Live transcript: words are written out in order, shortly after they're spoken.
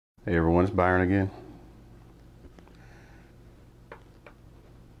Hey everyone, it's Byron again.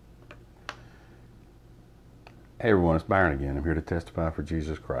 I'm here to testify for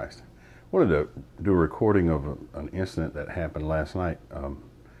Jesus Christ. I wanted to do a recording of an incident that happened last night,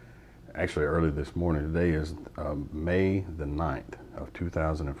 actually early this morning. Today is May the 9th of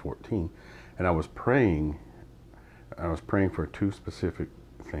 2014, and I was praying for two specific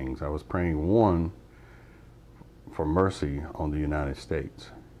things. I was praying, one, for mercy on the United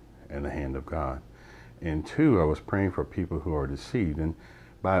States and the hand of God. And two, I was praying for people who are deceived. And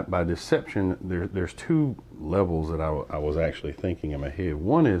by deception, there's two levels that I was actually thinking in my head.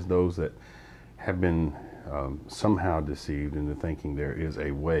 One is those that have been somehow deceived into thinking there is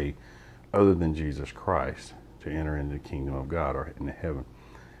a way other than Jesus Christ to enter into the kingdom of God or into heaven.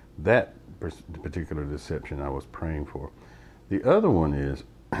 That particular deception I was praying for. The other one is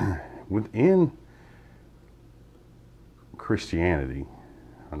within Christianity.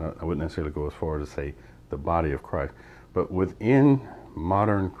 I wouldn't necessarily go as far as to say the body of Christ, but within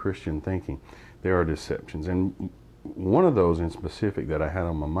modern Christian thinking, there are deceptions. And one of those in specific that I had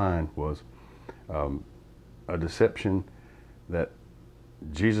on my mind was a deception that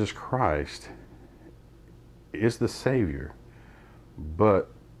Jesus Christ is the Savior,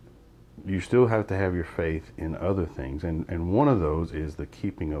 but you still have to have your faith in other things. And one of those is the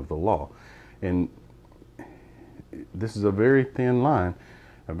keeping of the law. And this is a very thin line,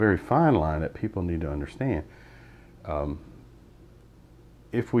 a very fine line that people need to understand.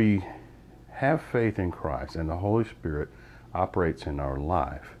 If we have faith in Christ and the Holy Spirit operates in our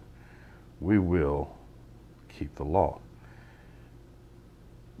life, we will keep the law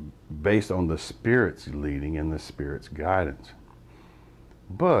based on the Spirit's leading and the Spirit's guidance.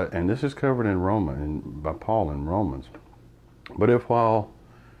 But, and this is covered in by Paul in Romans, but if while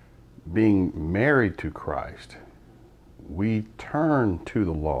being married to Christ, we turn to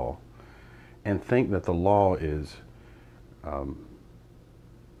the law and think that the law is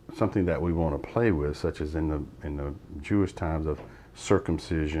something that we want to play with, such as in the Jewish times of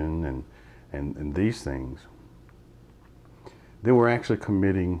circumcision and these things, then we're actually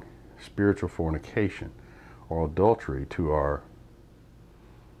committing spiritual fornication or adultery to our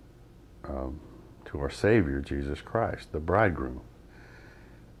Savior, Jesus Christ, the bridegroom.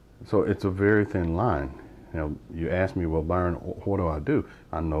 So it's a very thin line. You know, you ask me, well, Byron, what do I do?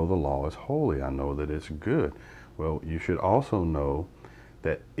 I know the law is holy. I know that it's good. Well, you should also know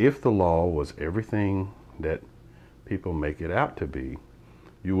that if the law was everything that people make it out to be,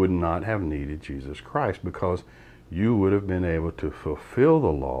 you would not have needed Jesus Christ, because you would have been able to fulfill the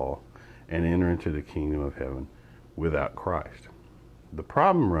law and enter into the kingdom of heaven without Christ. The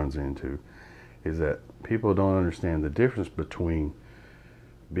problem runs into is that people don't understand the difference between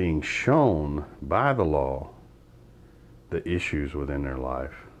being shown by the law the issues within their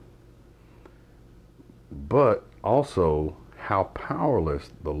life, but also how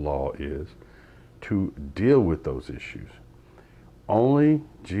powerless the law is to deal with those issues. Only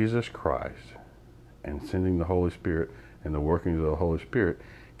Jesus Christ and sending the Holy Spirit and the workings of the Holy Spirit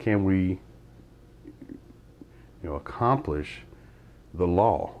can we accomplish the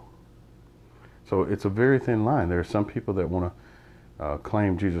law. So it's a very thin line. There are some people that want to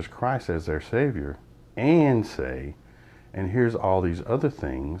claim Jesus Christ as their Savior and say, and here's all these other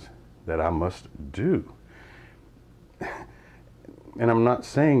things that I must do. And I'm not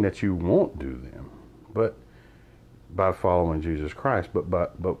saying that you won't do them, but by following Jesus Christ.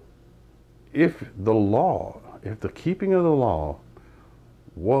 But if the keeping of the law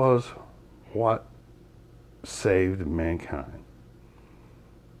was what saved mankind,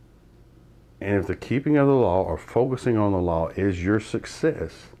 and if the keeping of the law or focusing on the law is your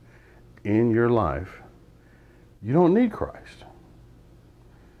success in your life, you don't need Christ.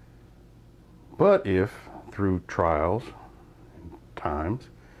 But if through trials, times,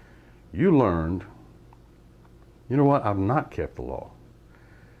 you learned, you know what, I've not kept the law.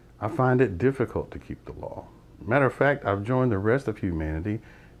 I find it difficult to keep the law. Matter of fact, I've joined the rest of humanity,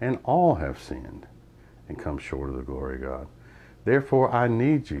 and all have sinned and come short of the glory of God. Therefore, I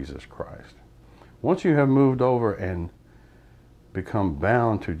need Jesus Christ. Once you have moved over and become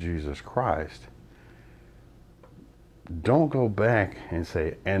bound to Jesus Christ, don't go back and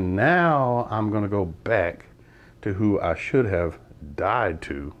say, and now I'm going to go back to who I should have died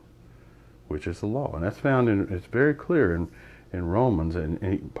to, which is the law. And that's found it's very clear in Romans,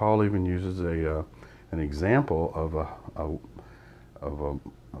 and Paul even uses an example of a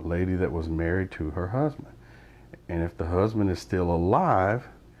lady that was married to her husband. And if the husband is still alive,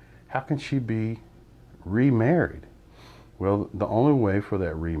 how can she be remarried? Well, the only way for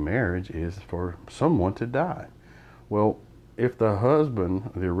that remarriage is for someone to die. Well, if the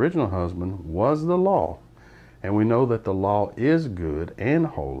husband, the original husband, was the law, and we know that the law is good and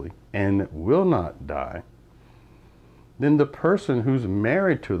holy and will not die, then the person who's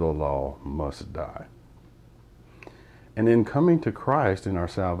married to the law must die. And in coming to Christ in our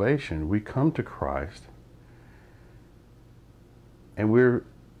salvation, we come to Christ and we're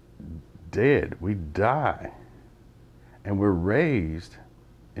dead. We die. And we're raised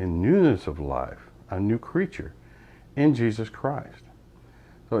in newness of life, a new creature in Jesus Christ.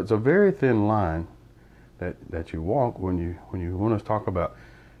 So it's a very thin line that you walk when you want to talk about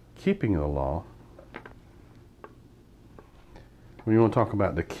keeping the law. When you want to talk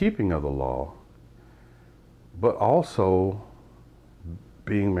about the keeping of the law, but also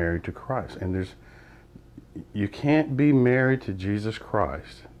being married to Christ. And you can't be married to Jesus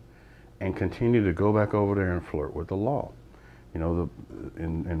Christ and continue to go back over there and flirt with the law. You know,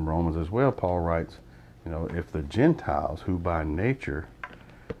 in Romans as well, Paul writes, you know, if the Gentiles who by nature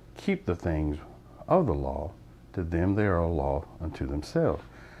keep the things of the law, to them they are a law unto themselves.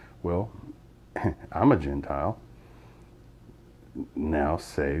 Well, I'm a Gentile, now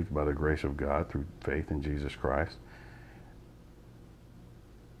saved by the grace of God through faith in Jesus Christ.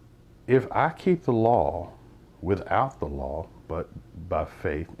 If I keep the law without the law, but by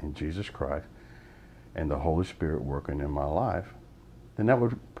faith in Jesus Christ and the Holy Spirit working in my life, then that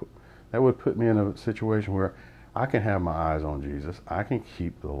would put me in a situation where I can have my eyes on Jesus, I can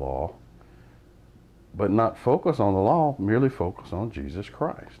keep the law, but not focus on the law, merely focus on Jesus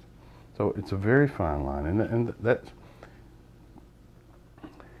Christ. So it's a very fine line, and that's,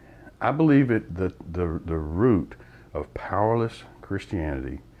 I believe the root of powerless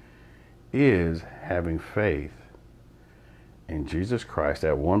Christianity is having faith in Jesus Christ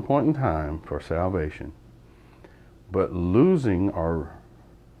at one point in time for salvation, but losing or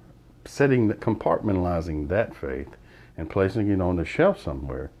compartmentalizing that faith and placing it on the shelf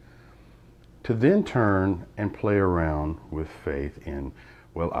somewhere, to then turn and play around with faith in,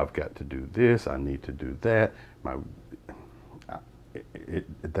 well, I've got to do this, I need to do that.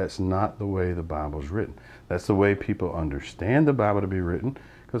 That's not the way the Bible's written. That's the way people understand the Bible to be written,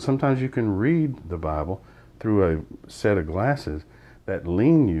 because sometimes you can read the Bible through a set of glasses that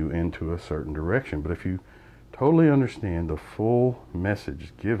lean you into a certain direction. But if you totally understand the full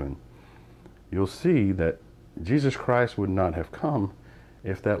message given, you'll see that Jesus Christ would not have come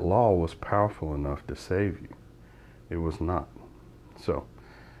if that law was powerful enough to save you. It was not. So,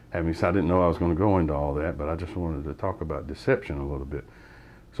 having said, I didn't know I was going to go into all that, but I just wanted to talk about deception a little bit.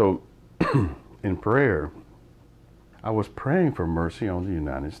 So, in prayer, I was praying for mercy on the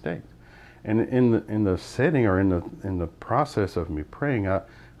United States. And in the setting, or in the process of me praying,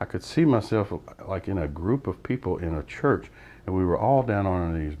 I could see myself like in a group of people in a church, and we were all down on our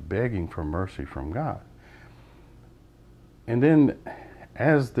knees begging for mercy from God. And then,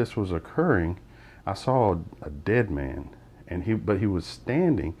 as this was occurring, I saw a dead man, but he was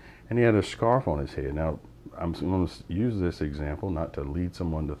standing, and he had a scarf on his head. Now, I'm going to use this example not to lead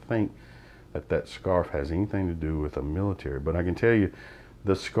someone to think that scarf has anything to do with the military, but I can tell you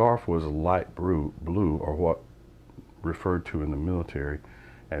the scarf was light blue, or what referred to in the military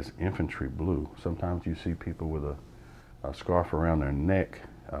as infantry blue. Sometimes you see people with a scarf around their neck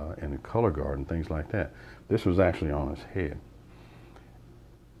in a color guard and things like that. This was actually on his head.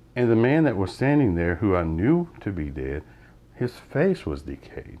 And the man that was standing there, who I knew to be dead, his face was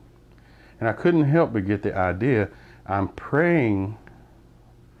decayed. And I couldn't help but get the idea, I'm praying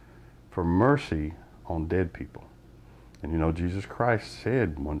for mercy on dead people. And you know, Jesus Christ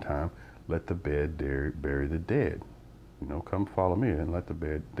said one time, let the dead bury the dead. You know, come follow me and let the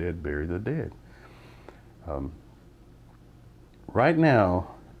dead bury the dead. Right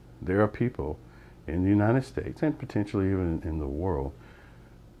now, there are people in the United States, and potentially even in the world,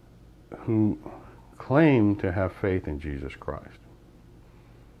 who claim to have faith in Jesus Christ.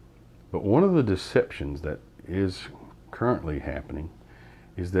 But one of the deceptions that is currently happening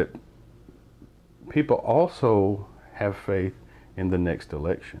is that people also have faith in the next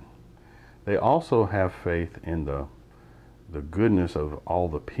election. They also have faith in the goodness of all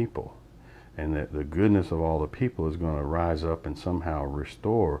the people, and that the goodness of all the people is going to rise up and somehow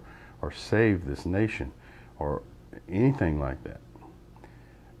restore or save this nation or anything like that.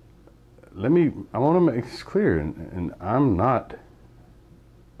 I want to make this clear, and I'm not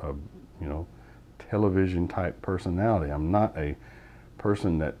a television type personality. I'm not a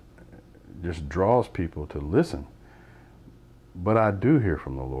person that just draws people to listen. But I do hear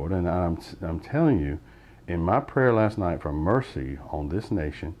from the Lord, and I'm telling you, in my prayer last night for mercy on this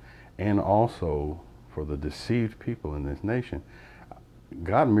nation, and also for the deceived people in this nation,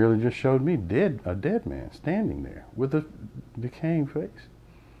 God merely just showed me a dead man standing there with a decaying face.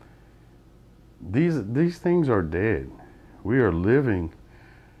 These things are dead. We are living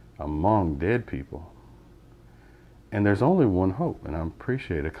among dead people. And there's only one hope. And I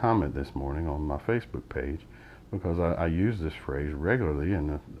appreciate a comment this morning on my Facebook page, because I use this phrase regularly,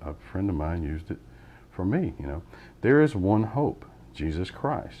 and a friend of mine used it for me. There is one hope, Jesus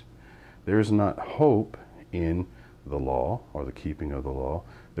Christ. There is not hope in the law or the keeping of the law.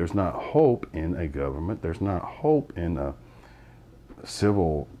 There's not hope in a government. There's not hope in a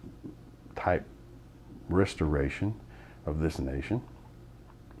civil type restoration of this nation.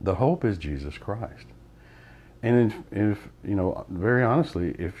 The hope is Jesus Christ. And if very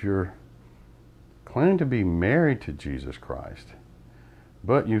honestly, if you're claiming to be married to Jesus Christ,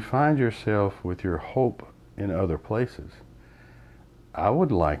 but you find yourself with your hope in other places, I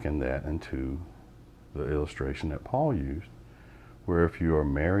would liken that into the illustration that Paul used, where if you are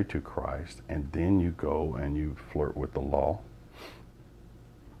married to Christ and then you go and you flirt with the law,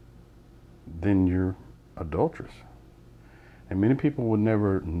 then you're adulterous. And many people would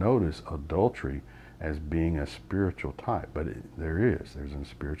never notice adultery as being a spiritual type, but there's a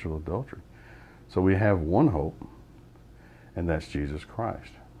spiritual adultery. So we have one hope, and that's Jesus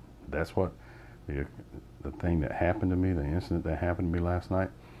Christ. That's what the thing that happened to me, the incident that happened to me last night.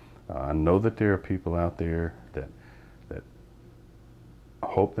 I know that there are people out there that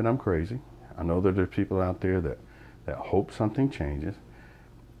hope that I'm crazy. I know that there's people out there that hope something changes.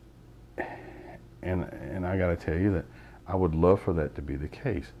 And I got to tell you that I would love for that to be the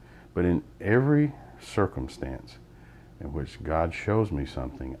case. But in every circumstance in which God shows me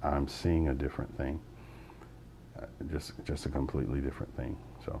something, I'm seeing a different thing. Just a completely different thing.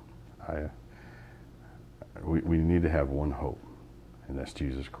 So we need to have one hope, and that's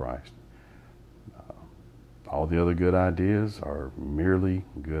Jesus Christ. All the other good ideas are merely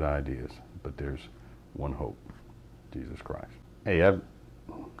good ideas, but there's one hope, Jesus Christ. Hey,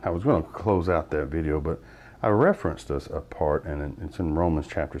 I was going to close out that video, but I referenced a part, and it's in Romans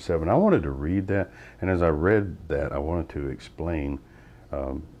chapter 7. I wanted to read that, and as I read that, I wanted to explain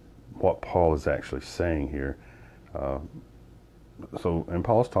what Paul is actually saying here. And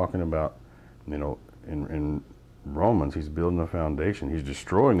Paul's talking about, in Romans, he's building a foundation. He's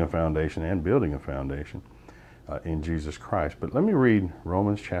destroying a foundation and building a foundation in Jesus Christ. But let me read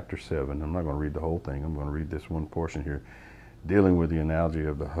Romans chapter 7. I'm not going to read the whole thing. I'm going to read this one portion here, dealing with the analogy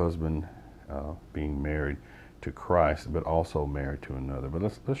of the husband being married to Christ, but also married to another. But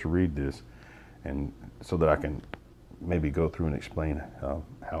let's read this, and so that I can maybe go through and explain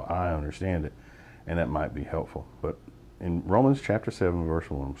how I understand it, and that might be helpful. But in Romans chapter 7, verse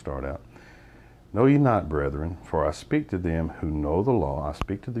 1, we'll start out. Know ye not, brethren, for I speak to them who know the law. I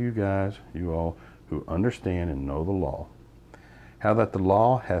speak to you guys, you all who understand and know the law, how that the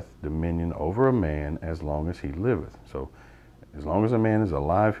law hath dominion over a man as long as he liveth. So as long as a man is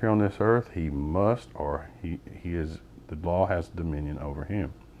alive here on this earth, he must, or he is, the law has dominion over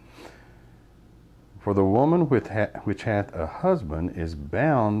him. For the woman which hath a husband is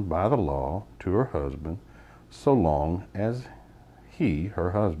bound by the law to her husband, so long as he,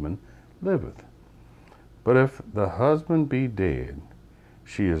 her husband, liveth. But if the husband be dead,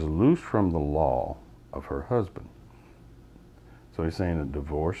 she is loosed from the law of her husband. So he's saying that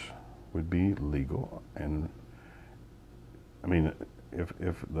divorce would be legal, and I mean,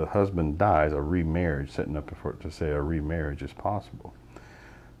 if the husband dies, a remarriage, setting up to say a remarriage is possible.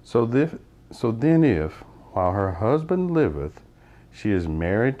 So then if, while her husband liveth, she is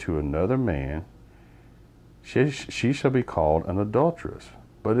married to another man, she shall be called an adulteress.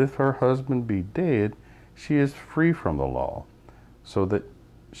 But if her husband be dead, she is free from the law, so that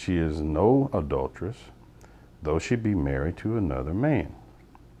she is no adulteress, though she be married to another man.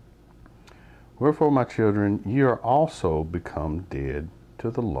 Wherefore, my children, ye are also become dead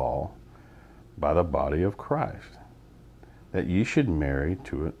to the law by the body of Christ, that ye should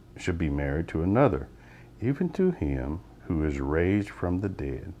be married to another, even to him who is raised from the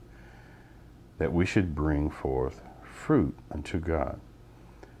dead, that we should bring forth fruit unto God.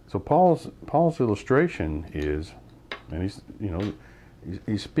 So Paul's illustration is, and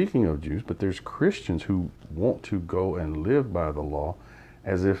he's speaking of Jews, but there's Christians who want to go and live by the law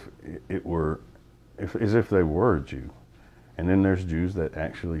as if they were a Jew. And then there's Jews that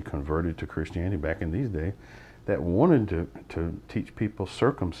actually converted to Christianity back in these days that wanted to teach people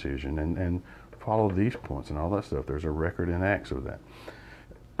circumcision and follow these points and all that stuff. There's a record in Acts of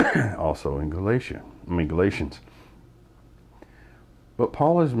that. Also in Galatians. But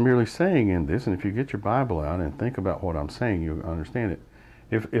Paul is merely saying in this, and if you get your Bible out and think about what I'm saying, you'll understand it.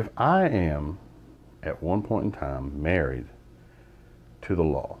 If I am, at one point in time, married to the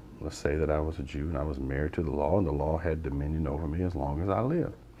law. Let's say that I was a Jew and I was married to the law, and the law had dominion over me as long as I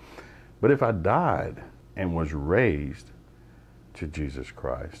lived. But if I died and was raised to Jesus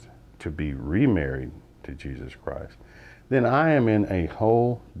Christ, to be remarried to Jesus Christ, then I am in a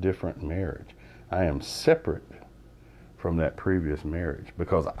whole different marriage. I am separate from that previous marriage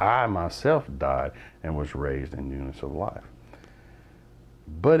because I myself died and was raised in newness of life.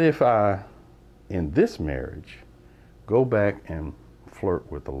 But if I, in this marriage, go back and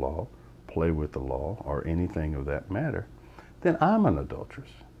flirt with the law, play with the law, or anything of that matter, then I'm an adulteress.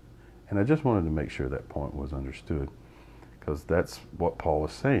 And I just wanted to make sure that point was understood, because that's what Paul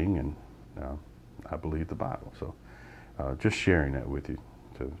is saying, and I believe the Bible. So just sharing that with you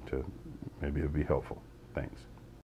to maybe it'll be helpful. Thanks.